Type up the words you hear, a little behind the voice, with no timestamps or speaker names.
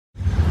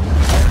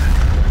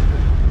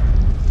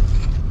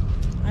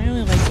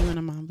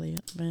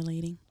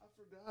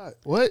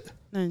What?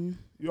 None.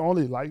 You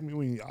only like me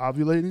when you're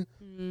ovulating?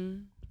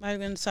 Like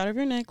the side of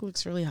your neck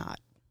looks really hot.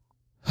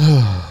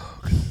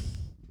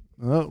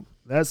 Oh,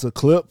 that's a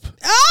clip.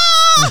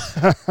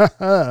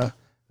 Ah!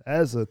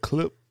 That's a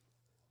clip.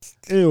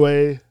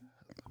 Anyway.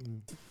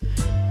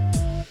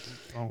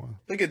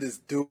 Look at this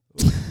dude.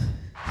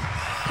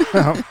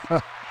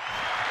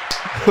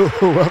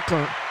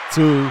 Welcome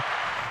to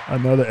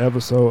another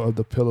episode of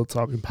the Pillow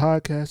Talking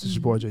Podcast. It's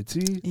your boy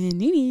JT. And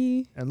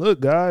Nene. And look,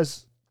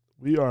 guys,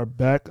 we are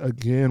back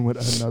again with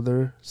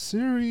another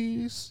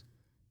series.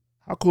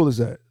 How cool is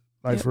that?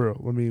 Like, for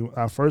real. I mean,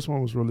 our first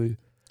one was really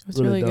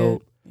really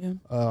dope. good.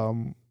 Yeah.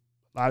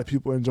 A lot of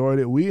people enjoyed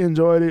it. We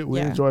enjoyed it. We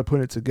enjoyed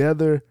putting it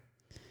together.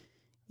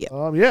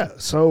 Yeah.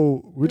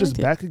 So we're just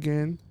back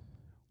again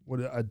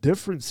with a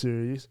different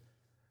series.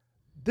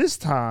 This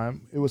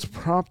time, it was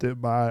prompted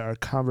by our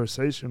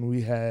conversation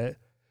we had.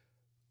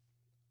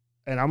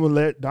 And I'm going to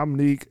let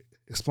Dominique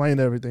explain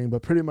everything,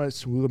 but pretty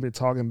much we're going to be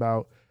talking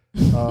about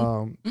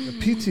the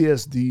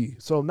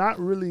PTSD. So not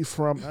really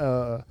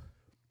from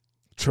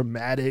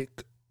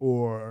traumatic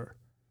or...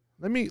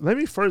 Let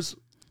me first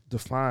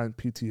define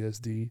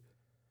PTSD.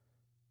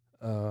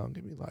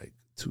 Give me like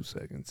 2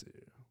 seconds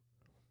here.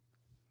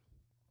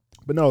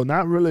 But no,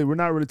 not really. We're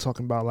not really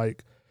talking about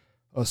like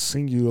a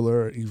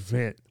singular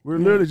event. We're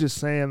literally just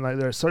saying like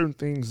there are certain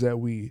things that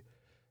we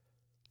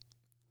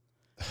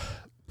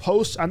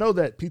I know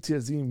that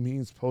PTSD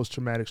means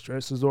post-traumatic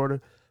stress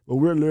disorder, but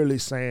we're literally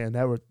saying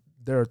that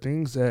there are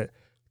things that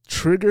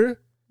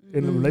trigger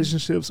in the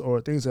relationships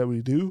or things that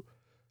we do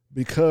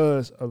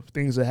because of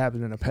things that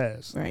happened in the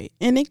past. Right.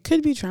 And it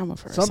could be trauma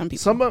for some people.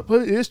 Some of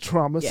it is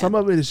trauma. Yeah. Some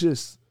of it is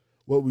just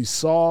what we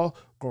saw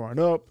growing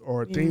up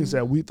or things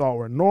that we thought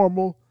were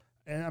normal.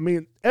 And I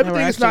mean,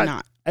 everything is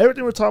not.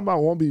 Everything we're talking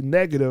about won't be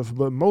negative,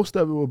 but most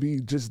of it will be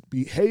just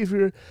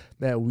behavior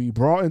that we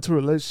brought into a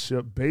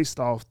relationship based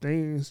off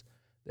things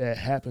that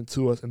happened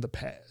to us in the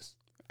past.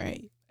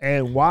 Right.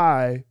 And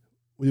why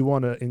we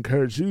want to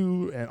encourage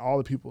you and all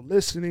the people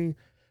listening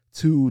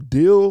to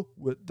deal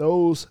with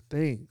those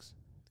things.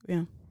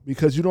 Yeah.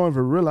 Because you don't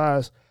even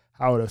realize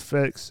how it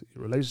affects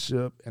your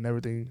relationship and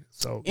everything.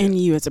 So and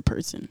you as a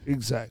person.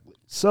 Exactly.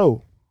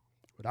 So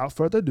without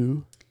further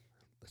ado,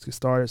 let's get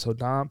started. So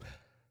Dom,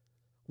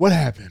 what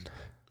happened?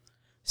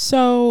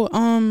 So,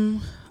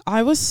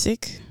 I was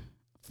sick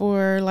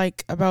for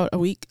like about a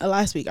week.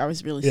 Last week I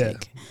was really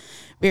sick,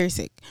 very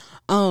sick.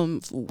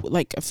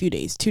 Like a few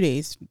days, 2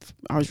 days,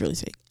 I was really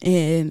sick,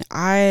 and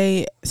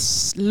I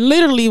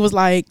literally was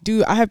like,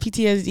 "Dude, I have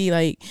PTSD."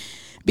 Like,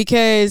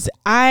 because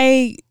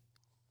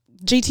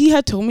JT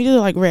had told me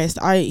to like rest.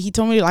 He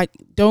told me to like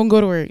don't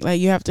go to work. Like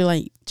you have to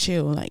like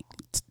chill. Like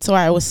so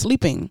I was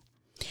sleeping,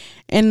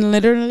 and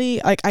literally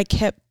like I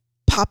kept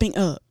popping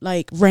up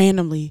like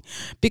randomly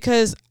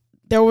because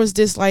there was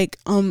this like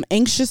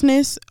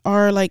anxiousness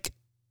or like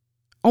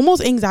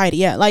almost anxiety.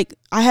 Yeah, like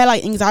I had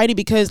like anxiety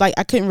because like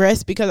I couldn't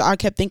rest because I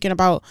kept thinking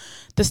about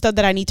the stuff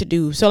that I need to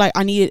do. So like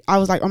I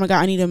was like, oh my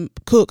God, I need to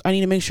cook. I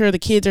need to make sure the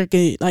kids are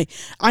good. Like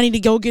I need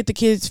to go get the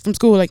kids from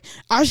school. Like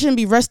I shouldn't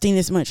be resting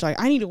this much. Like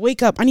I need to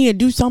wake up. I need to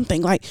do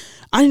something. Like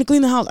I need to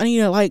clean the house. I need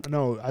to like.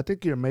 No, I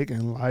think you're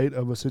making light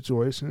of a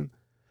situation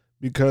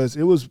because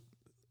it was.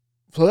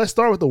 So let's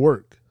start with the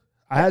work.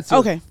 I had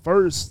to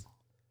first.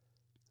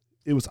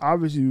 It was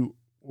obvious you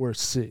were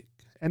sick,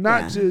 and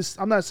not just.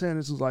 I'm not saying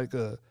this was like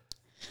a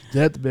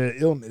deathbed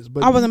illness,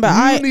 but I wasn't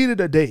bad. You needed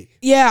a day.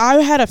 Yeah,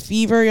 I had a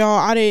fever,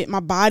 y'all.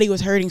 My body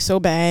was hurting so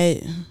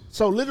bad.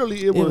 So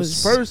literally, it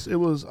was first. It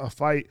was a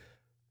fight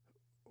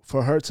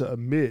for her to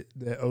admit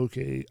that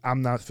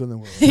I'm not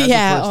feeling well. That's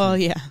yeah.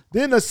 Yeah.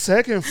 Then the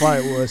second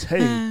fight was, hey,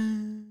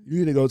 you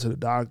need to go to the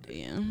doctor.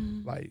 Yeah.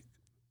 Like,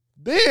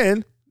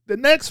 then the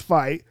next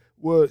fight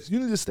was you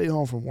need to stay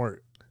home from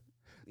work.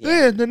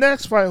 Then the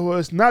next fight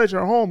was, now that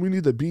you're home, you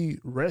need to be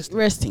resting.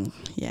 Resting,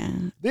 yeah.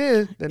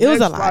 Then the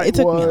next fight it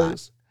took me a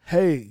lot.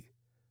 Hey,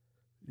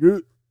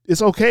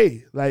 it's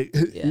okay. Like,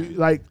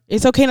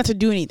 it's okay not to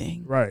do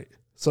anything. Right.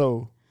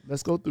 So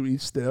let's go through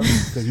each step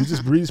because you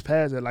just breezed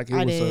past it like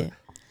it was a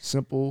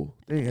simple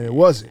thing, and it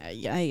wasn't.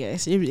 Yeah, I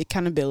guess it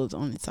kind of builds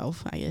on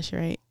itself. I guess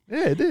you're right.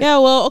 Yeah, it did. Yeah.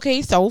 Well,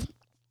 okay. So,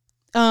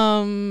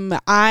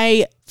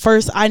 I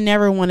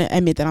never want to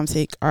admit that I'm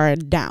sick or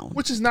down,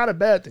 which is not a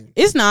bad thing.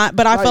 It's not,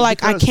 but I feel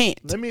like I can't.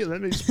 Let me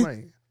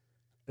explain,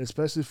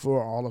 especially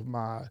for all of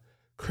my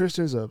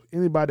Christians of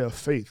anybody of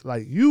faith.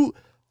 Like you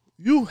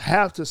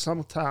have to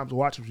sometimes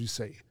watch what you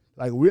say.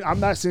 Like I'm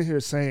not sitting here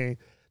saying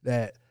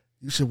that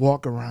you should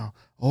walk around.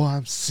 Oh,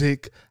 I'm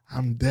sick.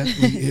 I'm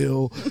deathly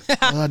ill.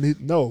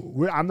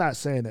 I'm not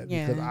saying that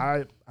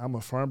because I'm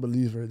a firm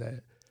believer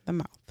that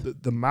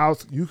the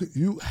mouth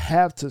you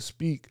have to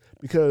speak.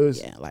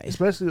 Because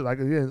especially like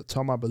again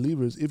talking about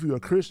believers, if you're a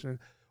Christian,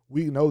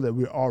 we know that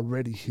we're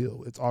already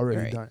healed. It's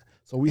already done.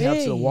 So we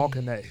have to walk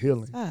in that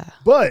healing.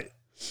 But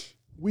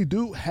we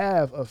do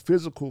have a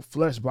physical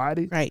flesh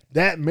body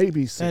that may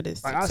be sick. That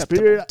is like our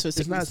spirit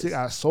is not sick,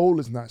 our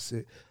soul is not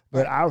sick.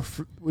 But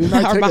we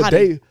might take a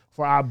day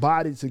for our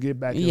body to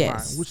get back in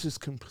line, which is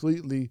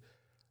completely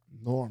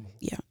normal.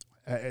 Yeah.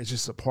 It's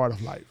just a part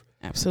of life.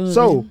 Absolutely.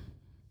 So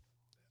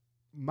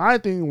my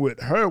thing with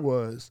her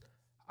was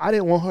I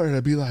didn't want her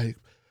to be like,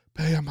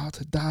 babe, I'm about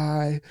to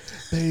die.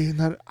 Babe,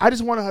 I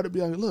just wanted her to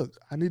be like, look,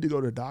 I need to go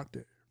to the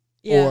doctor.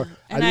 Yeah. Or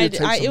and I need to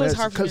take some it was medicine.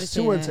 hard for me to Because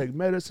say she wouldn't that. take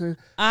medicine.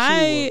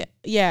 I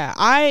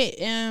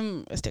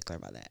am a stickler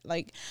about that.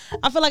 Like,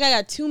 I feel like I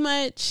got too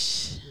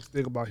much. Just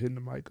think about hitting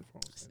the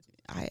microphone.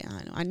 I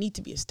know. I need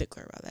to be a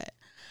stickler about that.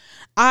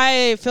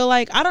 I feel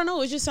like, I don't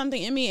know, it's just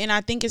something in me, and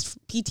I think it's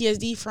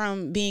PTSD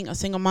from being a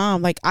single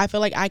mom. Like, I feel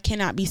like I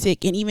cannot be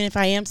sick, and even if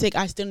I am sick,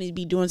 I still need to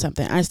be doing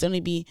something. I still need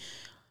to be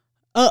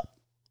up.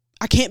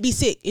 I can't be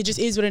sick. It just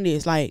is what it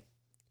is. Like,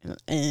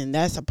 and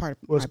that's a part of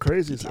What's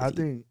crazy PTSD. is I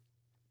think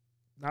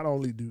not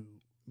only do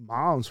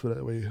moms feel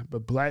that way,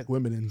 but black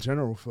women in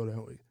general feel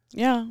that way.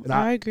 Yeah, And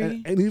I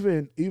agree. And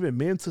even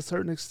men to a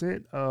certain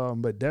extent,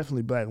 but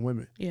definitely black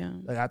women. Yeah.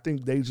 Like I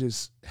think they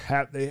just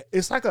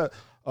it's like a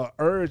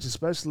urge,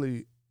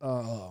 especially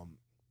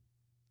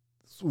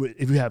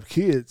if you have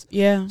kids,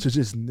 Yeah. to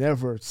just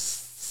never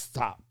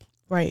stop.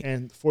 Right.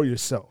 And for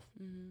yourself.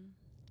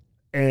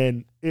 Mm-hmm.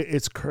 And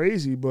it's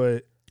crazy,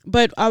 but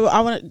I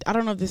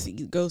don't know if this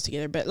goes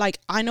together, but like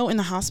I know in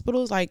the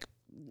hospitals, like,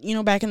 you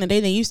know, back in the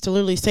day, they used to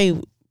literally say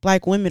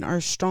black women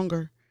are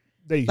stronger.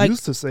 They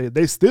used to say it.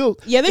 They still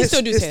they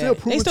still do say still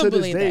that. They still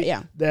believe that.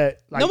 Yeah. That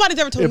like, nobody's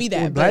ever told me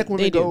that. When black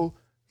women they go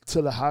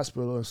to the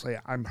hospital and say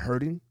I'm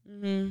hurting,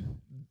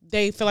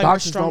 they feel like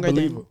doctors we're stronger don't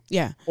believe than them.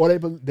 Yeah. Or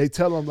they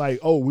tell them like,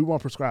 oh, we want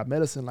to prescribe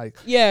medicine. Like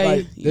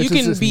you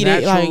can beat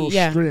it. Like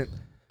strength.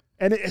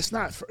 And it's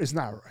not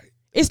right.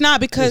 It's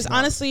not because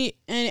honestly,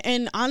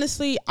 and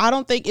honestly, I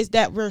don't think it's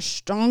that we're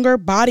stronger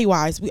body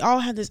wise. We all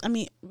have this. I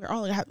mean, we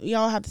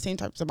all have the same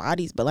types of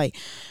bodies, but like,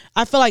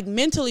 I feel like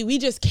mentally we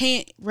just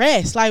can't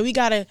rest. Like we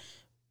gotta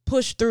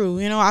push through.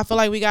 You know, I feel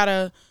like we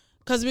gotta,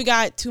 cause we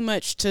got too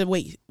much to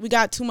wait. We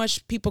got too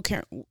much people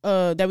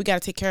that we gotta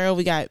take care of.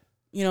 We got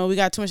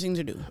too much things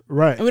to do.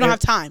 Right. And we don't have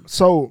time.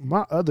 So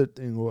my other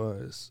thing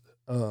was,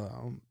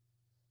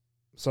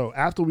 so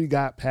after we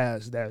got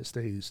past that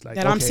stage, like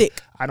that I'm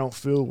sick, I don't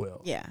feel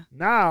well. Yeah.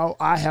 Now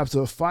I have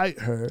to fight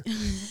her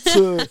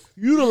to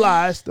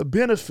utilize the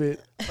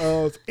benefit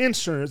of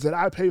insurance that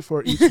I pay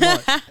for each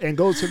month and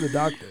go to the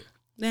doctor.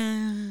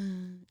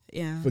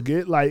 Yeah.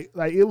 Forget like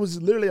it was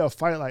literally a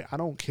fight. Like I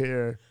don't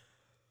care.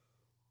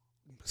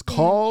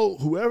 Call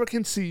whoever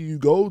can see you.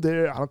 Go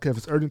there. I don't care if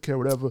it's urgent care,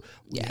 whatever.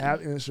 We have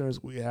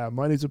insurance. We have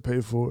money to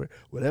pay for it.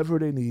 Whatever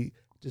they need,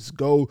 just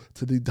go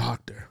to the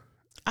doctor.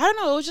 I don't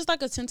know. It was just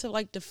like a sense of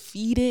like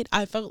defeated.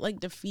 I felt like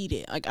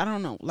defeated. Like, I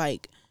don't know.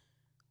 Like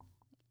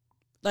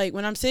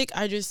when I'm sick,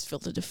 I just feel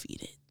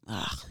defeated.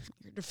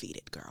 You're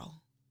defeated,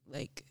 girl.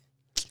 Like,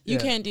 you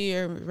can't do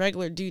your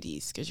regular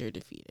duties because you're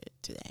defeated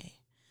today.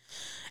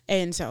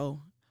 And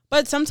so,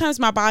 but sometimes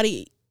my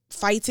body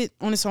fights it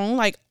on its own.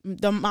 Like,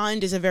 the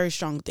mind is a very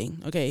strong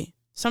thing, okay?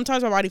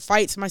 Sometimes my body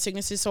fights my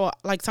sicknesses. So,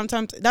 like,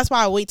 sometimes that's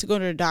why I wait to go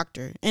to the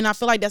doctor. And I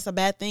feel like that's a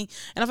bad thing.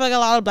 And I feel like a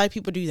lot of black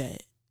people do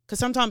that. Because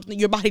sometimes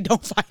your body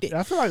don't fight it. Yeah,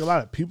 I feel like a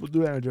lot of people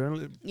do that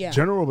in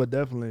general, but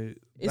definitely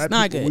it's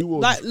not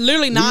people, good.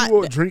 Literally not. We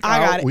will drink I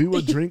got it. We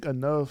will drink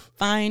enough.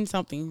 Find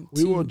something.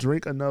 We will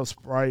drink enough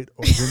Sprite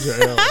or ginger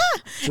ale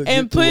to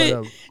and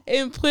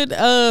get put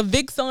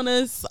Vicks on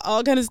us,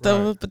 all kind of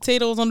stuff, right.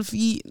 Potatoes on the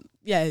feet.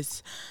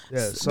 Yes.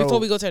 Yeah. So,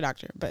 before we go to the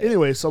doctor. But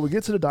anyway, so we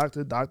get to the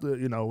doctor,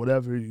 you know,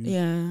 whatever.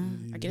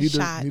 I get a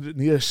shot.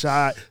 Need a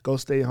shot. Go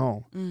stay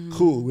home. Mm-hmm.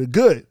 Cool. We're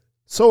good.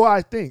 So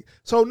I think.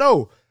 So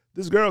no.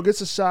 This girl gets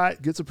a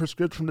shot, gets a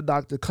prescription from the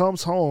doctor,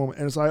 comes home,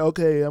 and it's like,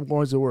 okay, I'm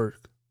going to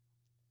work.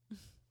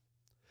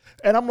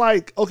 And I'm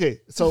like,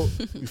 okay, so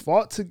we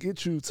fought to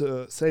get you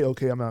to say,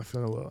 okay, I'm not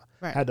feeling well.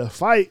 Right. Had to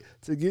fight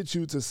to get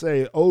you to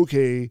say,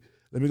 okay,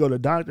 let me go to the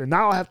doctor.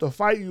 Now I have to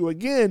fight you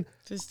again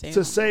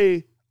to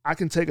say I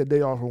can take a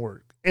day off from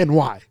work. And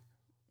why?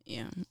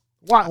 Yeah.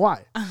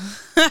 Why?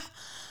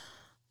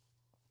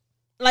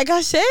 Like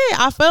I said,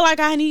 I felt like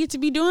I needed to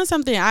be doing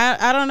something.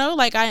 I don't know.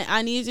 Like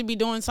I needed to be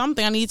doing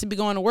something. I needed to be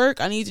going to work.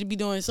 I need to be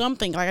doing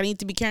something. Like I need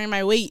to be carrying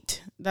my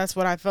weight. That's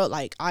what I felt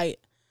like.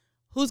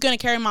 Who's going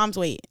to carry mom's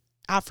weight?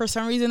 For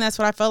some reason, that's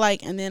what I felt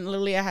like. And then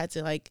literally I had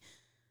to like,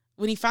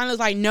 when he finally was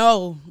like,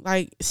 no,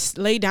 like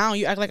lay down.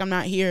 You act like I'm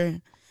not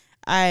here.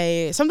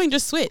 Something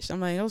just switched.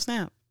 I'm like, oh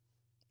snap.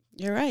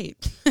 You're right.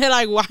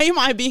 Like, why am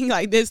I being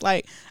like this?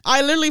 Like,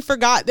 I literally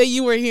forgot that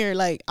you were here.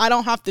 Like, I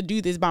don't have to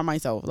do this by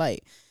myself.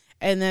 Like,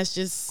 and that's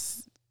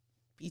just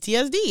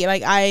PTSD.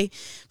 Like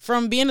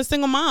from being a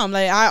single mom,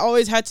 like I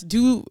always had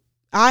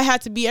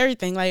to be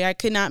everything. Like I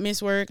could not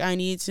miss work. I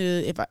need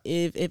to,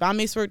 if I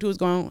miss work, who's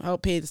going to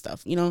help pay the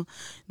stuff, you know?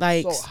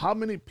 Like, so how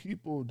many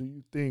people do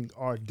you think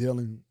are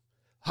dealing,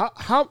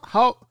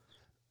 how,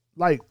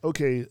 like,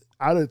 okay,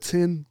 out of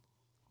 10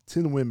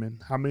 women,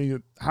 how many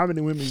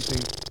women do you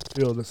think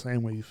feel the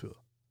same way you feel?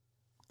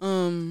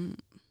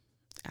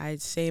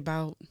 I'd say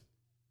about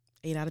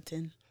 8 out of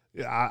 10.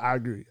 Yeah, I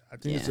agree. I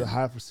think it's a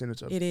high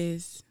percentage of it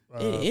is.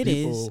 It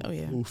is. Oh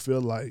yeah. Who feel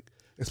like,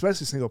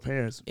 especially single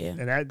parents,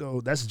 and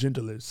that's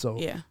genderless. So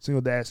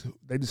single dads,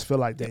 they just feel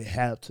like they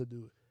have to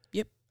do it.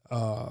 Yep.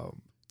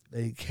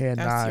 They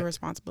cannot. That's your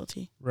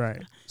responsibility.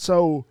 Right.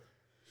 So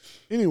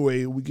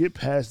anyway, we get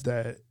past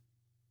that.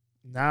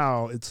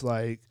 Now it's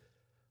like,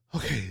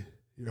 okay,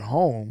 you're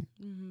home.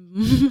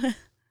 Mm-hmm.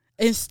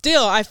 And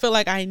still, I feel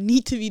like I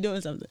need to be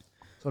doing something.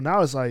 So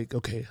now it's like,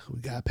 okay, we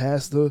got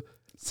past the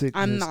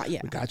sickness. I'm not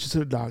yet. We got you to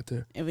the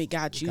doctor. And we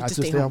got you to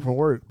stay stay home from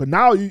work. But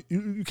now you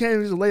can't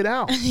even just lay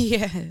down.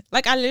 Yeah.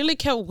 Like, I literally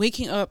kept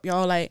waking up,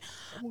 y'all. Like,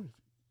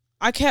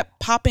 I kept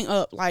popping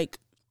up, like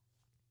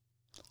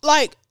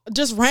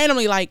just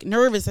randomly, like,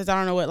 nervous as I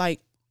don't know what. Like,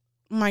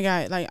 oh, my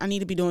God. Like, I need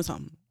to be doing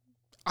something.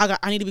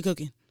 I need to be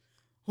cooking.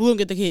 Who gonna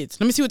get the kids?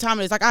 Let me see what time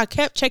it is. Like, I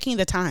kept checking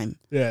the time.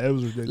 Yeah, it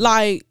was ridiculous.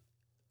 Like,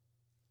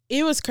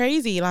 it was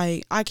crazy.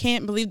 Like, I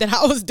can't believe that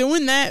I was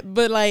doing that.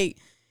 But, like,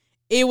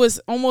 it was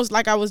almost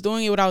like I was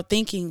doing it without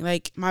thinking.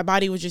 Like, my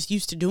body was just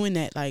used to doing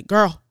that. Like,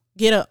 girl,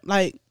 get up.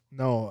 Like,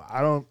 no,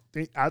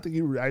 I think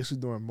you were actually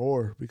doing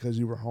more because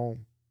you were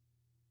home.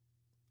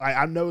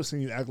 I've never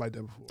seen you act like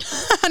that before.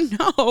 I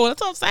know.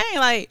 That's what I'm saying.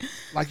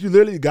 Like you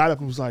literally got up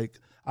and was like,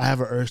 I have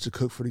an urge to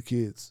cook for the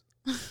kids.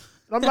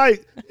 I'm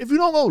like, if you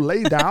don't go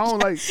lay down,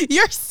 like,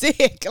 you're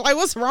sick. Like,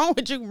 what's wrong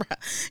with you, bro?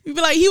 You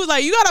be like, he was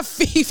like, you got a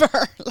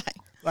fever.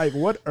 Like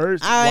what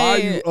urge? Why are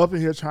you up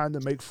in here trying to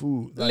make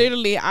food? Like,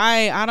 literally,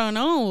 I don't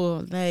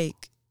know.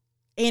 Like,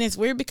 and it's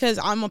weird because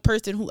I'm a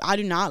person who I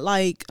do not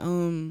like. What's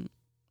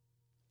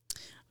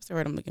the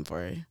word I'm looking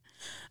for?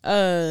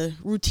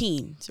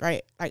 Routines,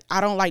 right? Like,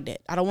 I don't like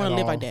that. I don't want to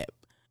live like that.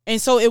 And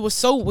so it was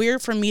so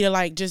weird for me to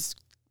like just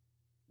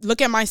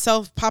look at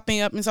myself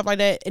popping up and stuff like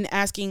that and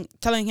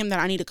telling him that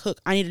I need to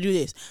cook. I need to do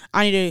this.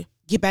 I need to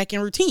get back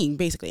in routine,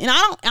 basically. And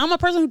I'm a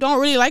person who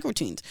don't really like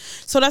routines.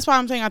 So that's why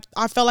I'm saying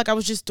I felt like I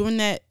was just doing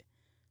that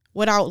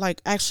without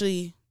like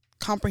actually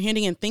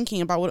comprehending and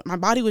thinking about what my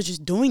body was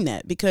just doing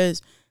that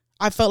because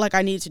I felt like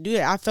I needed to do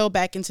that. I fell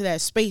back into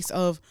that space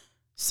of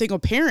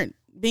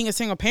being a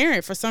single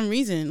parent for some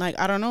reason. Like,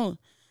 I don't know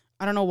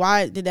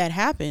why did that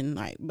happen.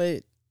 Like,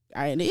 but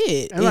I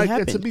did. And it like,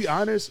 happened. and to be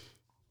honest,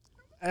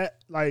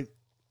 like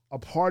a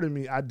part of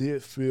me, I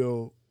did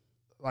feel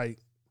like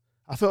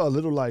I felt a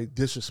little like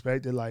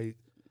disrespected. Like,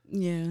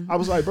 yeah, I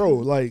was like, bro,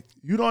 like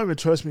you don't even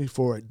trust me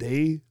for a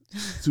day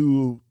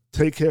to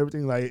take care of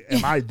everything. Like,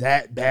 am I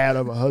that bad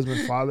of a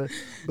husband, father?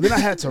 But then I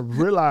had to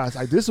realize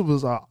like this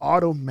was an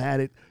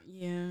automatic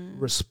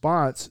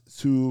response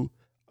to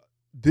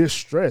this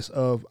stress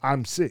of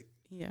I'm sick.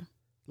 Yeah,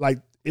 like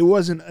it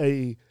wasn't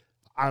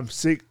I'm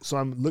sick, so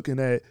I'm looking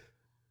at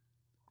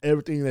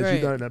everything that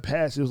you've done in the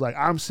past. It was like,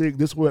 I'm sick.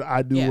 This is what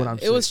I do when I'm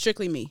sick. It was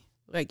strictly me.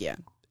 Like, yeah.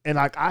 And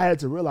like, I had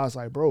to realize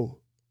like, bro,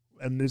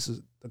 and this is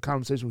the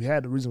conversation we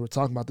had. The reason we're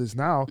talking about this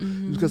now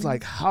is because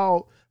like,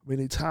 how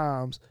many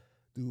times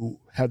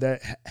has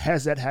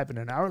that happened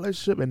in our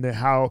relationship? And then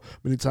how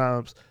many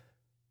times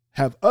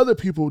have other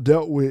people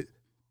dealt with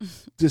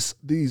just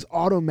these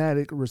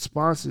automatic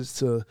responses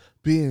to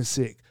being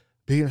sick,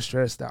 being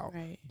stressed out,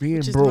 being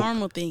which is broke,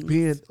 normal things.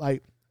 being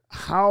like,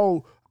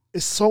 how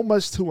it's so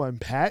much to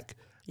unpack.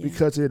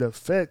 Because it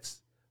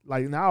affects,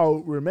 like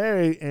now we're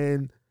married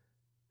and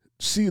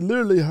she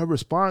literally, her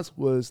response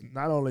was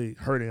not only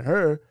hurting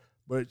her,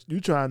 but you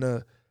trying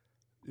to,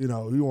 you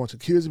want your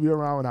kids to be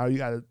around now. You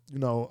got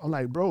to, I'm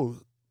like, bro,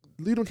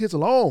 leave them kids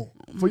alone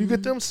before you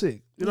get them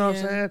sick. You know what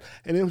I'm saying?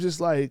 And it was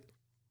just like,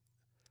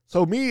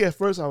 so me at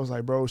first I was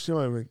like, bro, she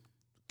don't even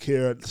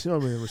care. She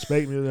don't even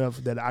respect me enough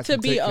that I can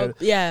take care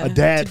of a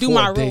dad to do for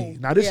my a day. role.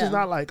 Now this is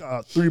not like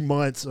 3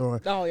 months or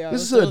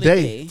this is a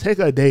day. Take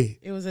a day.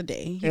 It was a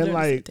day. He and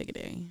like take a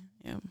day.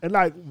 Yeah. And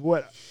like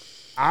what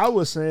I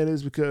was saying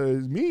is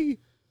because me,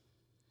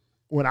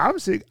 when I'm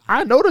sick,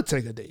 I know to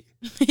take a day.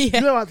 You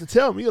don't have to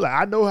tell me. Like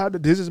I know how to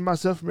distance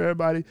myself from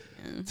everybody.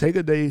 Yeah. Take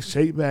a day,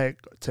 shake back,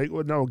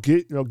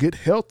 get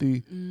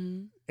healthy,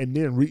 and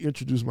then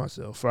reintroduce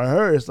myself. For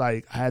her, it's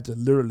like I had to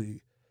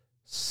literally,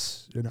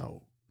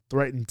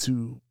 threaten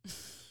to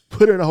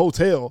put her in a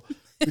hotel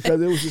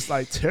because it was just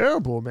like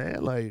terrible,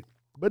 man. Like,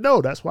 but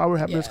no, that's why we're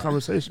having this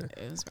conversation.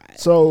 It was right.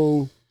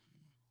 So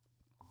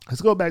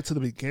let's go back to the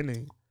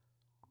beginning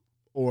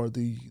or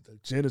the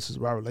genesis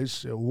of our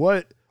relationship.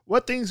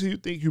 What things do you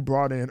think you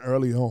brought in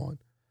early on?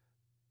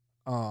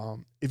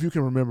 If you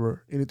can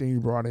remember anything you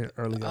brought in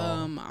early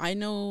on. I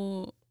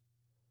know.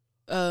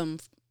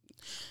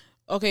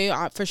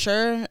 Okay, for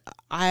sure,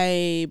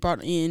 I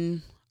brought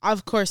in,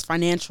 of course,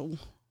 financial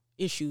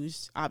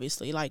issues,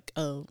 obviously, like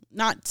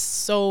not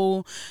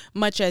so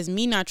much as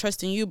me not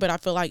trusting you, but I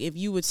feel like if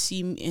you would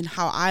see me in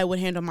how I would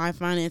handle my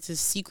finances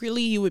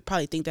secretly, you would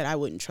probably think that I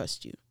wouldn't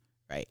trust you,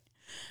 right?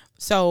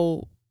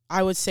 So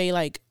I would say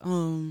like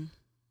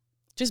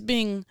just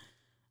being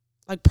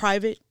like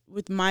private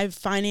with my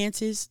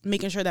finances,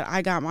 making sure that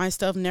I got my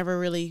stuff, never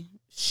really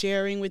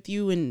sharing with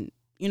you and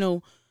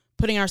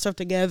putting our stuff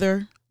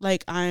together.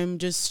 Like I'm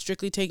just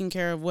strictly taking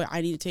care of what I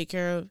need to take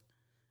care of.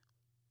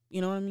 You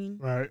know what I mean?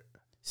 Right.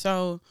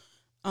 So,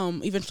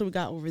 eventually we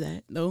got over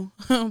that though.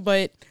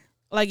 But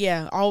like,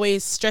 yeah,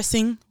 always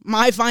stressing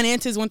my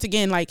finances once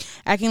again, like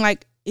acting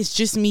like it's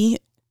just me,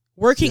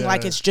 working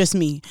like it's just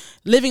me,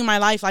 living my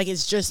life like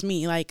it's just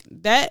me. Like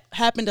that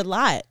happened a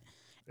lot.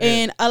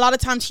 And a lot of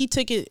times he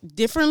took it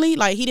differently.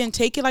 Like, he didn't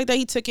take it like that.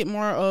 He took it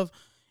more of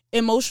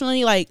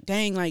emotionally, like,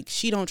 dang, like,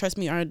 she don't trust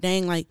me, or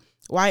dang, like,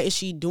 why is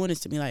she doing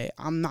this to me? Like,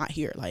 I'm not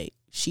here. Like,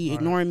 she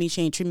ignoring me.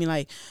 She ain't treating me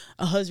like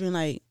a husband.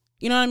 Like,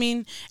 you know what I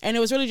mean? And it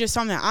was really just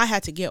something that I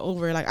had to get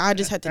over. Like, I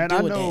just had to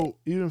deal with it. And I know,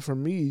 even for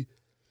me,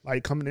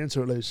 like, coming into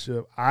a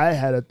relationship, I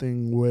had a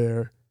thing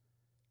where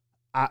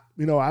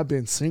I've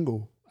been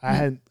single. I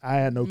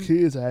had no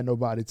kids. I had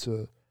nobody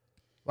to,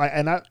 like,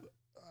 and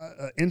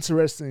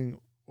interesting,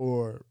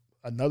 or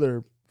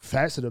another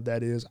facet of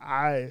that is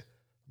I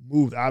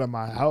moved out of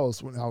my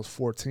house when I was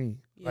 14.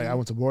 Yeah. Like, I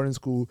went to boarding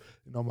school.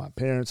 My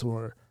parents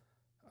were,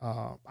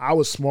 I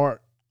was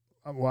smart.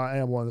 Well, I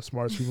am one of the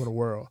smartest people in the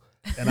world.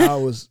 And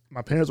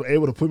my parents were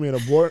able to put me in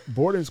a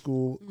boarding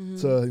school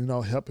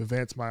to, help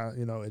advance my,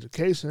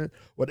 education,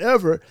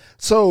 whatever.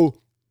 So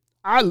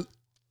I,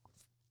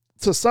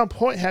 to some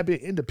point, have been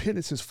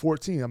independent since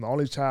 14. I'm the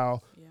only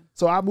child. Yeah.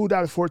 So I moved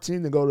out at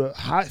 14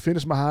 to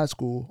finish my high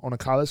school on a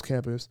college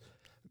campus.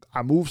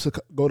 I moved to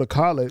go to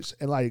college,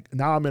 and, like,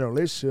 now I'm in a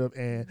relationship,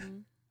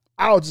 and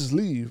I'll just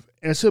leave,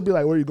 and she'll be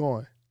like, "Where are you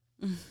going?"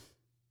 And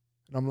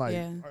I'm like,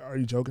 "Are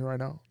you joking right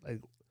now? Like,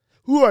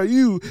 who are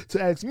you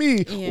to ask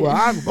me where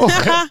I'm going?"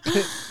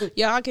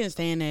 Yeah, I can't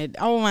stand that.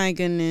 Oh my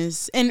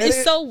goodness. And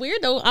it's so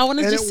weird though. I want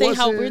to just say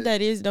how weird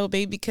that is though,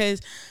 babe,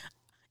 because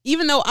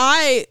even though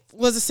I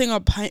was a single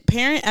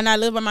parent and I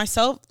lived by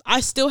myself,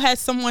 I still had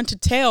someone to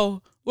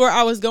tell where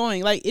I was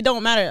going. Like, it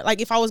don't matter.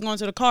 Like, if I was going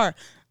to the car,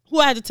 who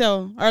I had to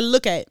tell or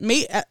look at?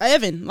 Me,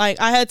 Evan. Like,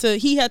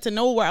 he had to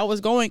know where I was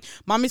going.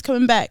 Mommy's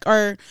coming back,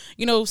 or,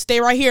 stay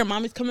right here.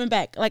 Mommy's coming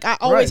back. Like, I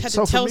always had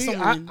to tell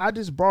someone. I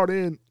just brought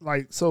in,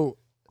 like, so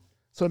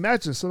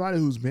imagine somebody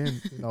who's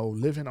been,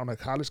 living on a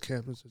college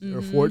campus since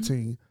they're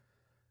 14,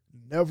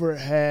 never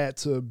had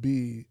to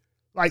be,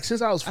 like,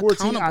 since I was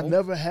 14, I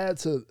never had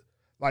to,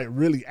 like,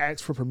 really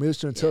ask for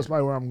permission and tell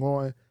somebody where I'm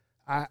going.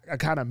 I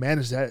kind of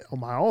managed that on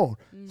my own.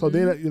 So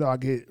then, I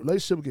get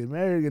relationship, get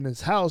married in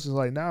this house. It's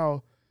like,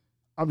 now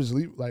I'm just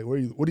leaving. Like,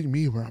 what do you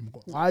mean where I'm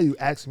going? Why are you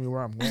asking me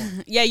where I'm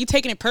going? Yeah, you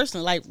taking it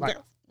personal. Like what?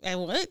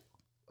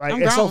 Like,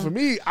 and so for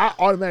me, I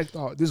automatically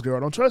thought, this girl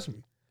don't trust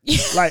me.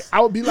 Like,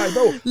 I would be like,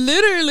 bro,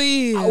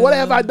 literally, what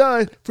have I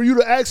done for you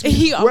to ask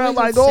me where am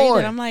I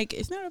going? I'm like,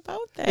 it's not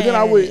about that.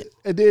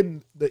 And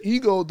then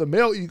the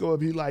male ego would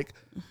be like,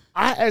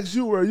 I asked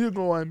you where you're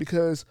going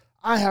because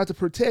I have to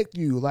protect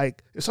you.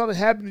 Like, if something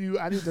happened to you,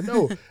 I need to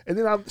know. And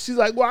then she's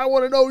like, well, I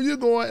want to know where you're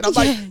going. And I'm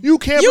like, you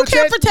can't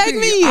protect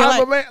me.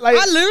 I'm a man. Like,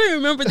 I literally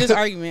remember this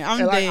argument. I'm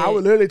dead. I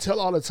would literally tell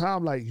all the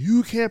time, like,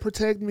 you can't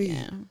protect me.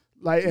 Yeah.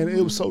 Like, and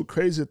it was so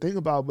crazy to think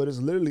about, but it's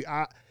literally,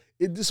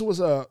 it was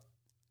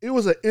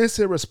an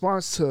instant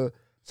response to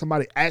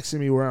somebody asking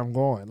me where I'm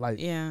going. Like,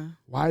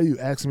 why are you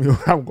asking me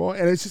where I'm going?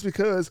 And it's just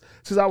because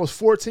since I was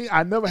 14,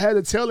 I never had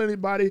to tell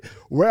anybody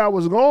where I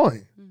was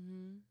going.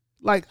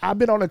 Like, I've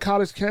been on a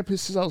college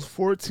campus since I was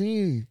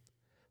 14.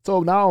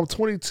 So now I'm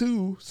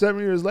 22, 7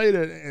 years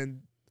later,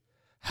 and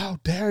how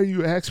dare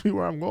you ask me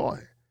where I'm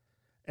going?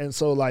 And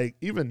so, like,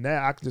 even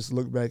now, I can just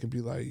look back and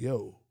be like,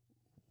 yo,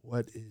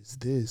 what is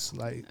this?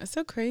 Like, it's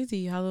so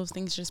crazy how those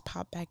things just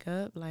pop back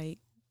up, like,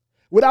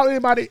 without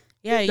anybody.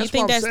 Yeah, you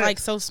think that's, like,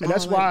 so small.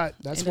 And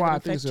that's why I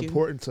think it's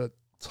important to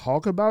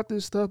talk about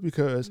this stuff,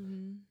 because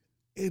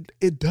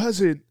it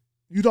doesn't,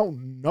 you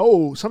don't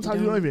know.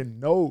 Sometimes you don't even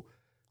know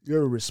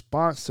your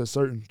response to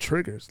certain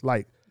triggers.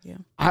 Like,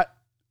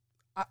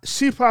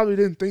 she probably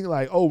didn't think,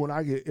 like, oh,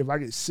 if I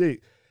get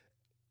sick,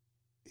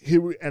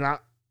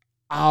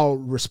 I'll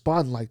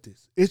respond like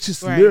this. It's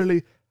just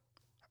literally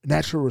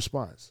natural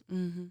response.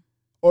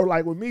 Or,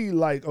 like, with me,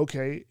 like,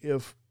 okay,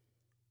 and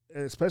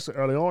especially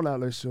early on in that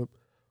relationship,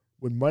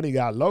 when money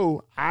got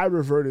low, I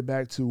reverted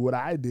back to what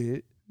I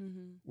did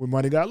when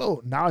money got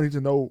low. Now I need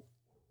to know,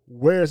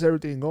 where's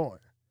everything going?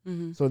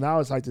 So now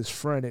it's like this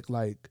frantic,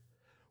 like,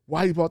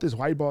 why you bought this?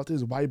 Why you bought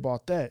this? Why you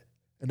bought that?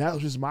 And that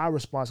was just my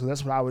response, because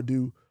that's what I would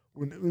do.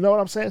 You know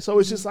what I'm saying? So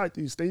it's just like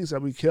these things that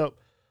we kept,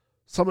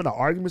 some of the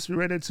arguments we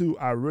ran into,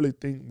 I really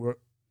think were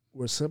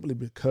simply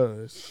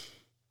because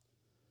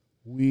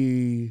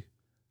we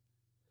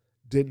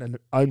didn't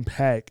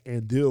unpack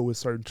and deal with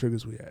certain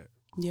triggers we had.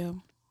 Yeah.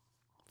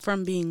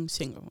 From being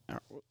single.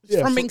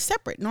 From being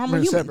separate. Normal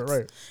humans. Separate,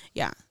 right.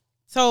 Yeah.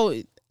 So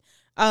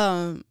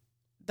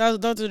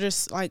those are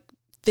just, like,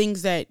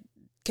 things that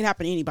can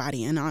happen to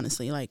anybody, and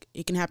honestly, like,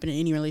 it can happen in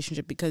any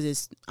relationship because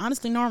it's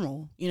honestly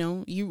normal.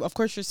 Of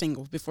course you're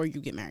single before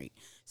you get married,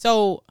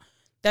 so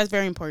that's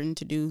very important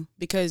to do,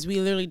 because we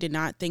literally did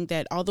not think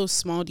that all those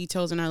small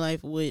details in our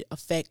life would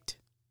affect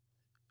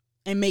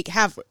and make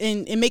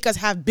us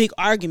have big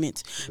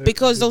arguments,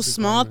 because those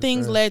small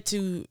things led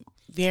to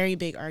very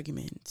big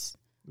arguments.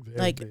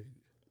 Very big.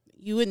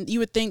 You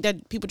would think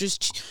that people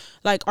just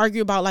like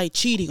argue about, like,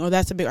 cheating,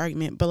 that's a big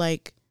argument, but,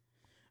 like,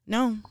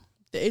 no.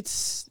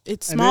 It's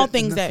small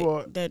things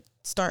that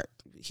start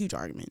huge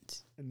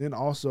arguments. And then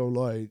also,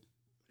 like,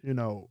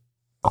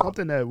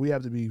 something that we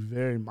have to be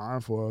very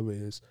mindful of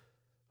is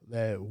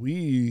that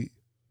we,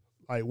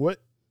 like, what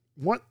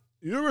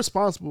you're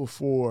responsible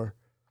for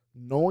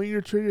knowing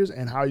your triggers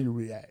and how you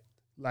react.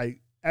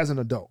 like as an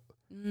adult.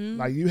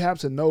 Like you have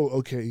to know,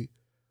 okay,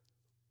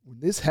 when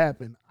this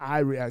happened, I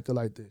reacted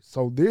like this.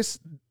 So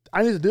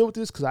I need to deal with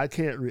this because I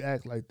can't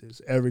react like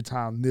this every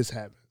time this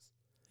happens.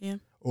 Yeah.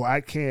 Or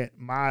I can't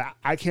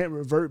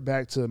revert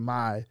back to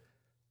my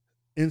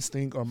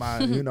instinct or my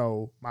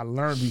my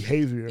learned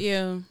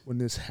behavior when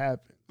this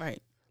happened.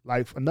 Right.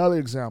 Like another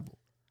example,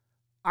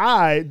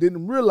 I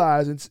didn't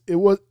realize it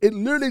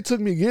literally took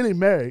me getting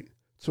married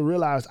to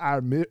realize I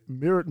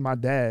mirrored my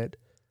dad,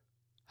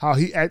 how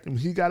he acted when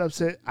he got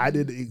upset. I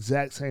did the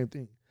exact same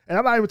thing. And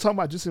I'm not even talking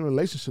about just in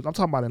relationships. I'm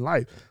talking about in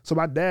life. So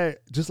my dad,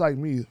 just like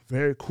me,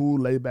 very cool,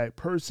 laid back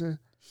person,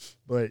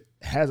 but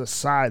has a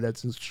side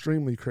that's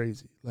extremely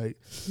crazy. Like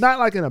not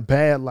like in a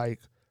bad, like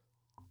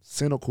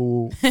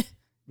cynical,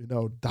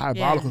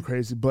 diabolical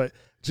crazy, but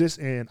just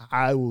in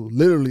I will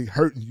literally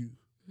hurt you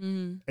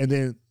and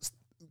then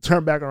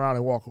turn back around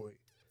and walk away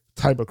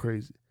type of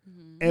crazy.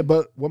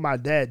 But what my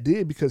dad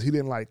did, because he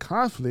didn't like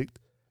conflict,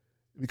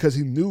 because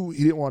he knew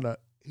he didn't want to,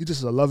 he just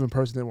is a loving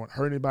person, didn't want to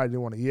hurt anybody,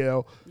 didn't want to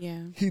yell.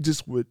 Yeah. He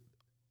just would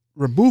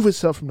remove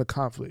himself from the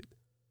conflict,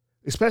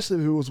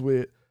 especially if it was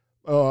with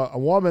a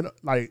woman,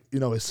 like,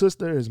 his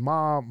sister, his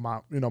mom,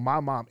 my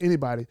mom,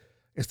 anybody.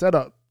 Instead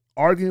of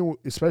arguing,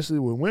 especially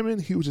with women,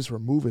 he would just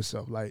remove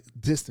himself, like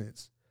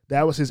distance.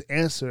 That was his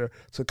answer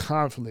to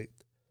conflict.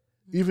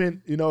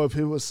 Even, if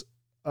it was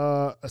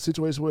a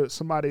situation with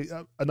somebody,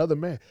 another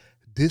man,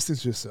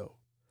 distance yourself.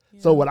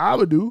 Yeah. So what I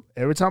would do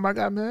every time I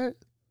got mad,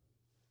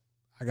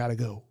 I gotta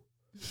go.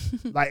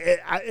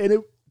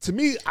 To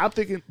me, I'm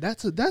thinking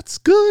that's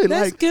good.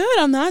 That's good.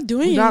 I'm not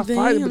doing anything. Not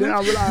fighting, but then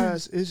I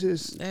realized it's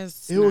just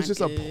it was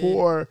just good.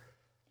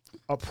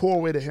 a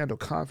poor way to handle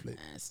conflict.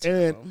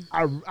 And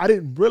I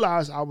didn't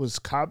realize I was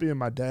copying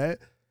my dad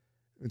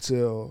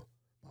until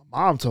my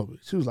mom told me.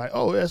 She was like,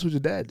 "Oh, that's what your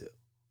dad did."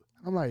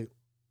 I'm like,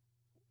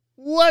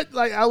 what?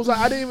 Like, I was like,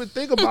 I didn't even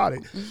think about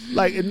it.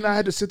 Like, and then I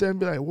had to sit there and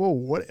be like, whoa,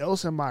 what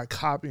else am I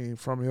copying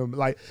from him?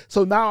 Like,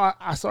 so now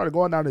I started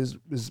going down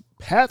this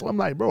path where I'm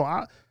like, bro,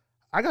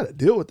 I got to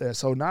deal with that.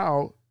 So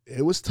now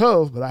it was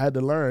tough, but I had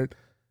to learn,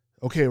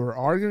 okay, we're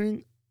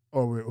arguing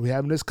or we're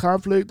having this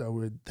conflict or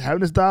we're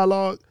having this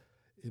dialogue.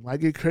 It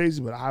might get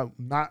crazy, but I'm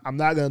not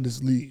going to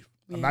just leave.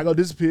 Yeah. I'm not going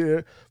to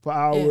disappear for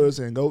hours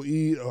and go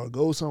eat or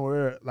go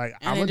somewhere. Like,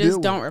 I'm going to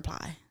just don't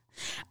reply.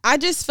 I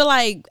just feel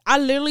like, I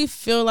literally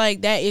feel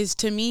like that is,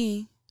 to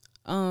me,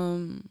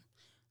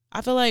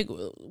 I feel like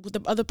with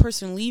the other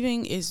person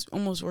leaving is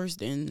almost worse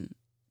than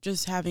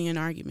just having an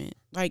argument.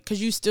 Like,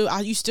 because you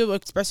still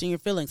expressing your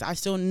feelings. I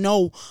still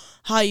know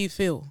how you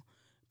feel.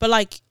 But,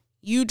 like,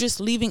 you just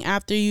leaving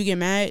after you get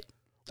mad.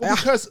 Well,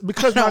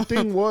 because my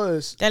thing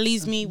was. That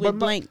leaves me with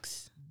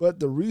blanks. But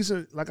the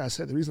reason, like I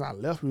said, the reason I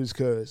left was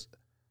because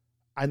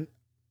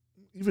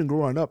even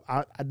growing up,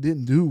 I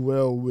didn't do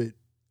well with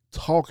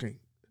talking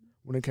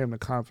when it came to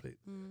conflict.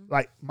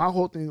 Like, my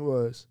whole thing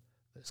was,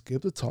 let's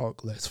skip the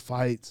talk, let's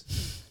fight,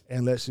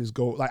 and let's just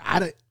go. Like,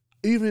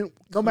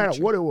 no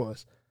matter what it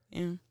was.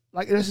 Yeah.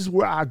 Like, that's just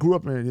where I grew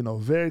up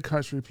in, very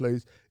country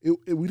place.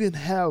 We didn't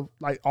have,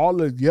 like, all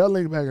the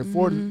yelling back and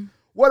forth.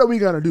 What are we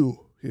going to do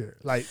here?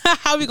 Like,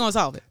 how are we going to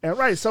solve it? And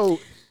right, so,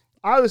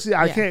 obviously,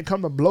 I can't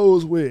come to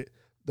blows with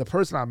the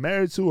person I'm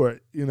married to or,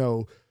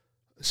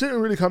 shouldn't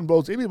really come to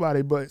blows to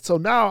anybody. But, so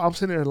now I'm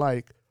sitting there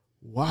like,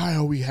 why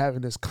are we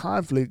having this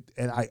conflict?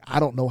 And I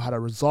don't know how to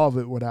resolve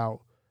it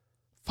without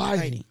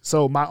fighting.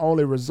 So my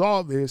only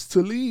resolve is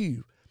to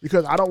leave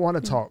because I don't want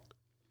to talk.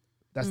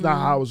 That's not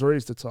how I was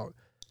raised to talk.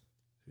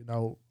 We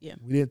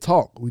didn't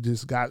talk. We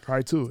just got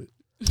right to it.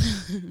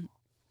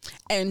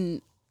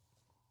 And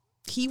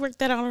he worked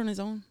that out on his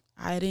own.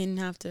 I didn't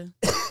have to.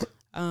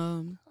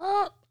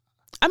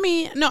 I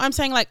mean, no, I'm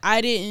saying like I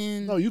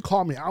didn't. No, you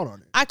called me out on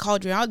it. I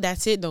called you out.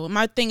 That's it, though.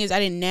 My thing is I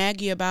didn't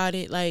nag you about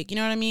it. Like, you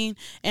know what I mean?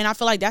 And I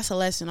feel like that's a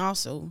lesson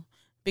also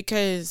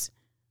because,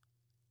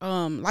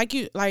 yeah.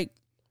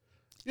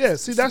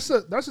 See, that's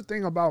the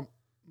thing about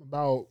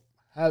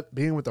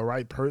being with the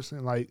right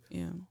person. Like,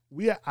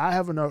 I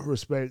have enough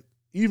respect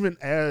even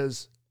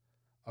as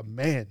a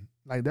man.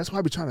 Like, that's why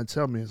I be trying to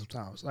tell men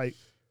sometimes. Like,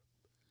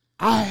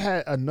 I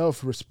had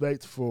enough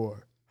respect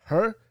for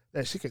her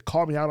that she could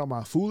call me out on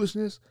my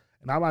foolishness.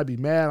 And I might be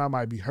mad, I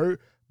might be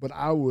hurt, but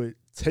I would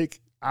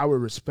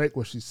respect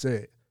what she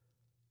said.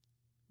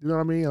 You know what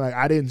I mean? Like,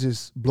 I didn't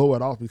just blow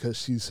it off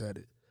because she said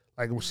it.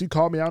 Like, when she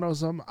called me out on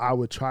something, I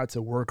would try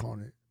to work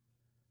on it.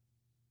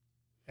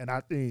 And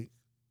I think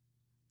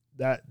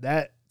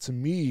that to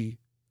me,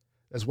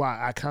 that's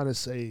why I kind of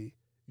say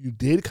you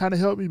did kind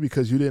of help me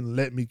because you didn't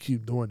let me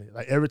keep doing it.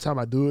 Like, every time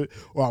I do it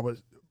or I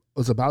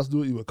was about to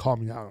do it, you would call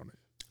me out on it.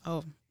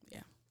 Oh.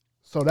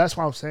 So that's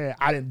why I'm saying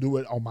I didn't do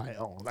it on my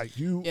own. Like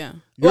you,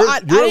 Well, I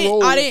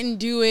didn't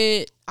do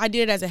it. I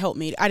did it as a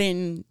helpmate. I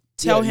didn't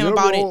tell him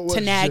about it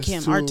to nag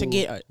him or to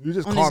get you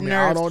just on called his me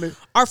nerves out on it,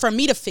 or for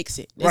me to fix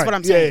it. That's what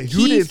I'm saying. Yeah,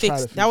 you didn't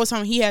fix it. That was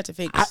something he had to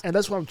fix. And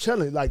that's what I'm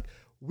telling you. Like,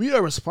 we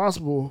are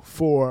responsible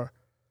for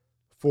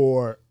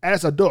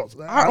as adults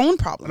our own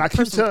problem. And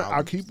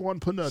I keep on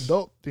putting the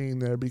adult thing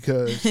there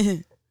because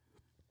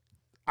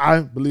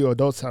I believe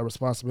adults have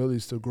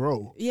responsibilities to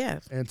grow. Yeah.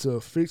 And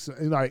to fix it.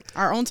 And like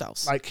our own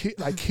selves. Like kids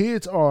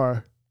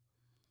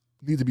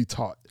need to be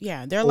taught.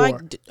 Yeah. They're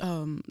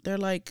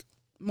like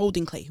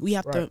molding clay. We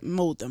have to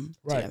mold them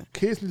together.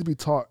 Kids need to be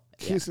taught.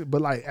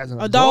 But like as an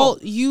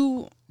adult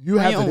you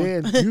have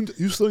to then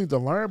you still need to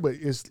learn, but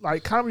it's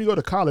like kind of when you go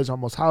to college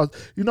almost how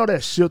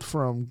that shift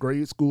from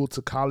grade school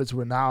to college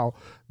where now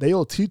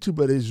they'll teach you,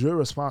 but it's your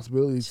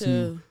responsibility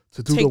to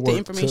do take the work. The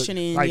information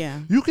in. Like,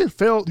 you can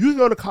fail. You can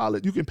go to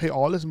college. You can pay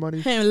all this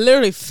money and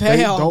literally fail.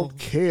 They don't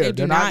care.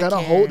 They're not gonna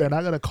hold. They're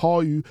not gonna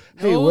call you.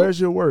 Hey, where's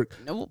your work?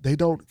 Nope. They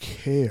don't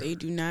care. They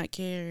do not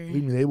care.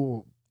 Believe me, they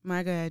will.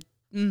 My God,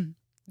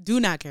 do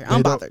not care.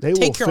 Unbothered. They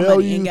take will your fail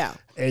money you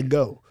and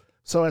go.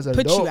 So as an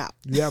adult,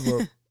 you have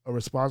a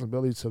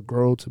responsibility to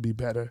grow, to be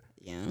better.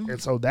 Yeah.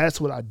 And so that's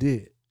what I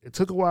did. It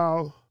took a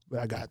while, but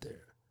I got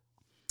there.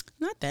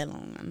 Not that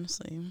long,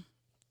 honestly.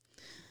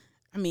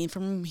 I mean,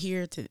 from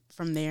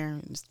there,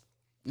 it's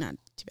not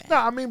too bad. No,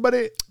 I mean,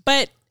 but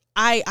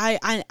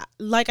I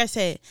like I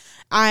said,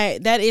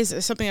 that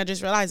is something I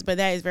just realized, but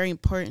that is very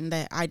important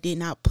that I did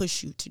not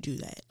push you to do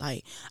that.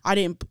 Like, I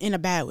didn't, in a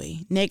bad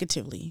way,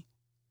 negatively,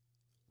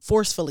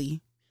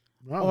 forcefully,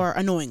 or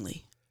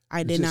annoyingly.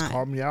 I did not.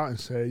 Call me out and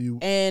say you.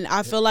 And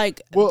I feel like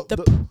what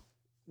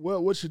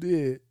you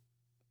did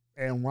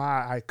and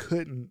why I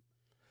couldn't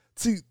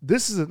see.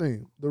 This is the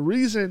thing. The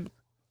reason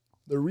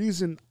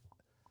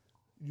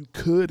you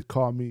could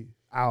call me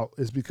out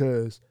is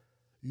because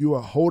you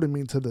are holding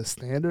me to the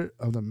standard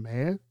of the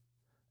man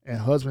and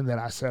husband that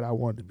I said I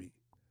wanted to be.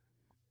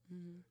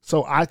 Mm-hmm.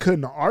 So I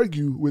couldn't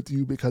argue with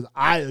you because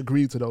I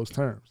agreed to those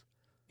terms.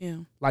 Yeah.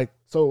 Like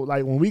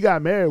when we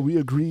got married, we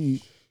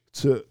agreed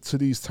to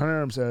these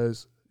terms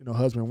as,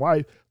 husband and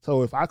wife.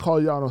 So if I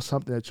call you out on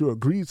something that you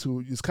agreed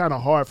to, it's kind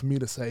of hard for me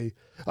to say,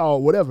 oh,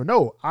 whatever.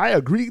 No, I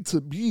agreed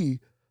to be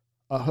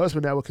a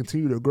husband that will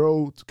continue to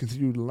grow, to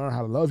continue to learn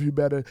how to love you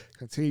better,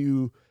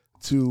 continue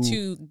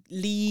to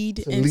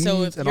lead. And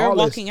so if you're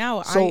walking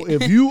out. So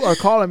if you are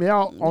calling me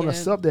out on the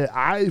stuff that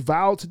I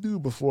vowed to do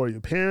before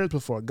your parents,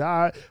 before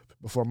God,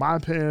 before my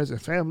parents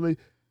and family,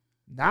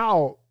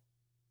 now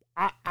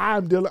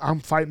I'm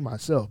fighting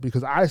myself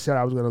because I said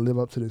I was going to live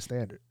up to this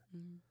standard.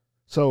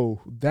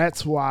 So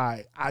that's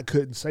why I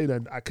couldn't say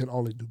that. I can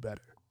only do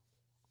better.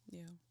 Yeah.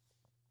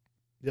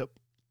 Yep.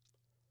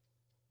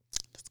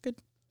 That's good.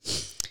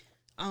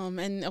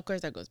 And of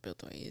course that goes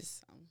both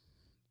ways.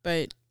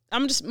 But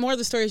I'm just more of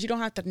the story is you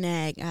don't have to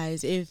nag,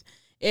 guys. If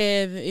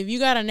you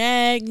got to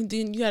nag,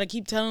 then you got to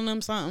keep telling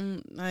them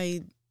something.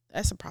 Like,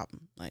 that's a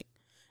problem. Like,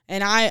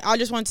 and I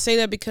just want to say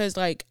that because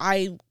like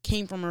I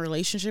came from a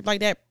relationship like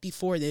that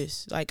before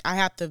this. Like,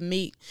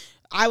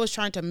 I was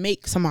trying to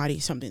make somebody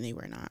something they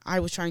were not. I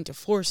was trying to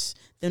force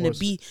them to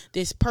be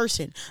this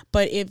person.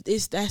 But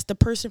if that's the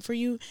person for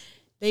you,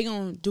 they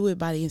gonna do it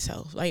by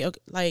themselves. Like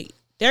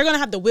they're gonna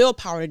have the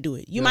willpower to do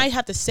it. You might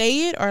have to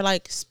say it or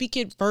like speak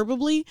it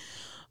verbally.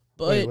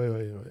 But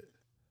wait.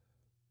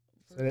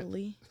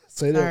 Verbally.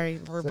 Say that. Sorry,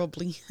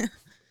 verbally.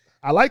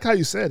 I like how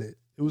you said it.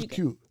 It was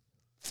cute.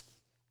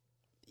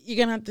 You're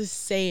gonna have to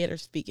say it or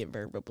speak it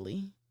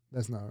verbally.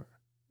 That's not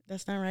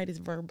right. It's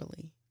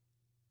verbally.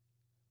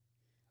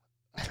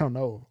 I don't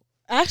know.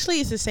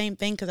 Actually, it's the same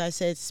thing because I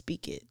said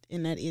speak it,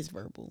 and that is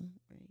verbal.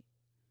 Right?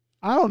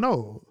 I don't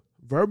know.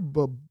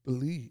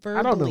 Verbally.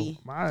 I don't know.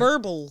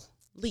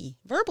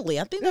 Verbally.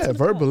 I think that's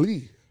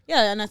verbally.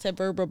 Yeah, and I said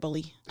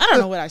verbally. I don't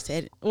know what I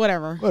said.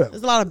 Whatever.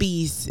 There's a lot of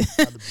B's.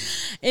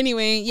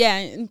 Anyway, yeah,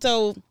 and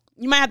so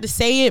you might have to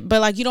say it, but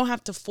like you don't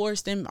have to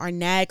force them or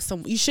nag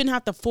someone. You shouldn't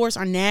have to force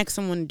or nag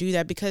someone to do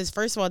that because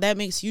first of all, that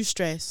makes you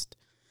stressed.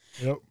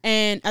 Yep.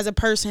 And as a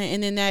person,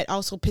 and then that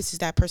also pisses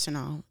that person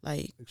off.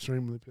 Like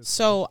extremely pissed.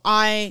 So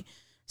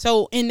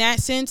in that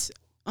sense,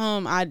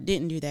 I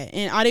didn't do that.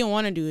 And I didn't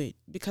want to do it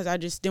because I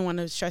just didn't want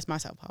to stress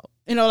myself out.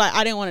 Like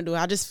I didn't want to do it.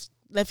 I just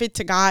left it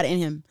to God and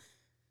him.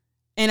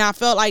 And I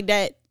felt like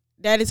that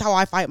is how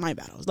I fight my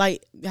battles.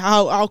 Like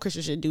how all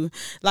Christians should do.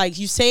 Like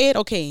you say it,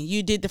 okay,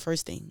 you did the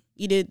first thing.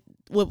 You did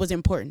what was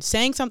important.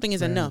 Saying something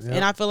is enough. Yep.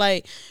 And I feel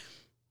like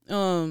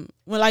when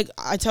like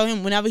I tell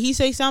him whenever he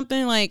say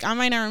something, like I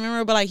might not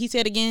remember, but like he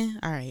said again,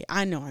 all right,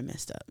 I know I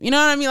messed up. You know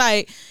what I mean?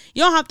 Like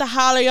you don't have to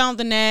holler, you don't have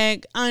to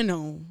nag. I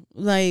know.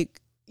 Like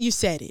you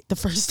said it the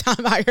first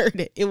time I heard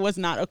it. It was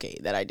not okay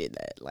that I did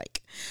that.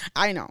 Like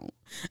I know.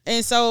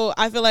 And so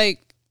I feel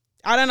like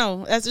I don't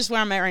know. That's just where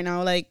I'm at right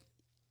now. Like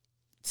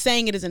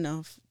saying it is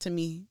enough to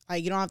me.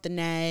 Like you don't have to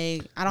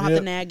nag. I don't have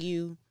to nag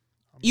you.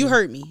 You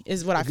hurt me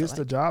is what I feel like. It gets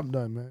the job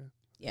done, man.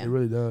 Yeah. It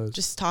really does.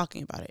 Just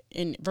talking about it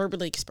and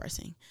verbally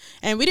expressing.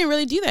 And we didn't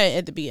really do that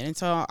at the beginning.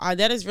 So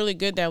that is really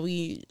good that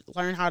we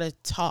learned how to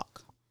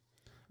talk.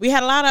 We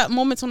had a lot of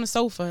moments on the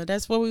sofa.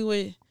 That's where we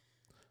would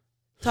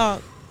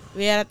talk.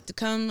 We had to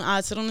come,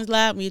 I'd sit on his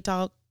lap, we'd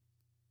talk.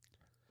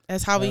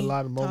 That's how we had a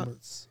lot of talk.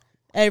 moments.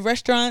 At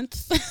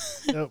restaurants.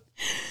 Yep.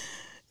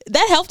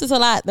 That helped us a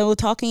lot, though,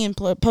 talking in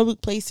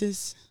public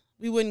places.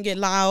 We wouldn't get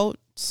loud.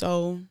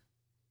 So,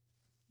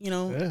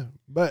 Yeah.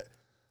 But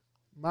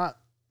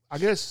I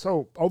guess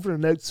so over the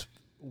next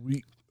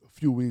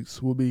few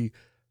weeks will be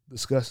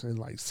discussing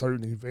like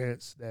certain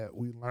events that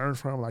we learned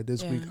from. Like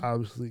this week,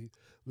 obviously,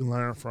 we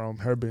learned from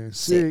her being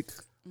sick.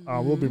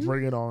 We'll be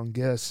bringing on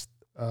guests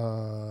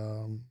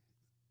to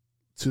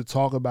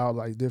talk about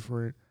like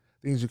different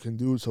things you can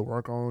do to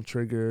work on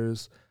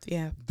triggers.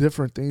 Yeah.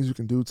 Different things you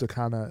can do to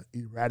kind of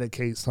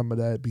eradicate some of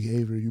that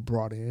behavior you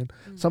brought in.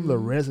 Some of the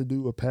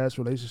residue of past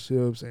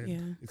relationships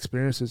and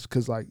experiences.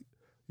 Because like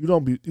you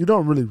don't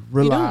really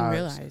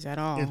realize at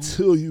all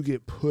until you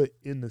get put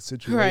in the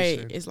situation.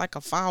 Right. It's like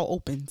a file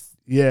opens.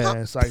 Yeah. Pop.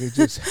 It's like it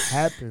just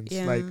happens.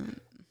 Yeah. Like,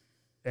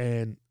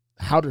 and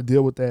how to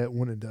deal with that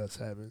when it does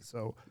happen.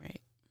 So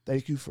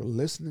thank you for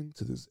listening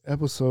to this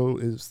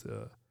episode. Is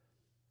the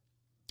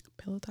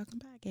Pillow Talking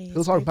Podcast.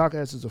 Pillow Talking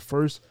Podcast is the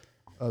first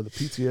of the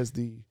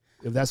PTSD,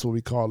 if that's what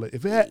we call it.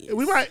 If it had,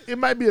 it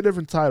might be a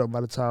different title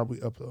by the time we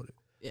upload it.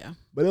 Yeah.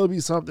 But it'll be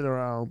something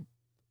around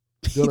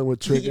dealing with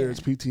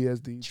triggers,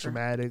 PTSD,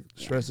 traumatic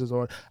stresses,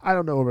 or I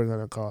don't know what we're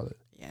gonna call it.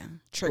 Yeah.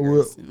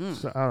 Triggers.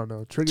 So, I don't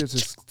know. Triggers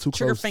is too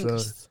Trigger close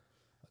fingers. to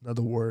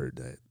another word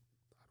that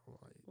I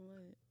don't like.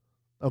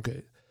 What?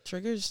 Okay.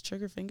 Triggers,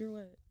 trigger finger,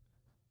 what?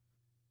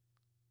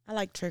 I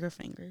like trigger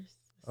fingers.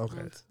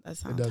 That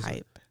sounds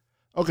hype.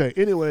 Okay,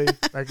 anyway,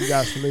 thank you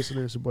guys for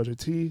listening. It's your boy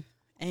T.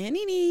 And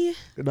Nene.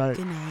 Good night.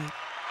 Good night.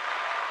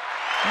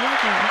 I like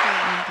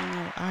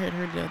her. I had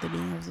heard the other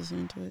day. I was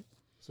listening to it.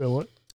 So what?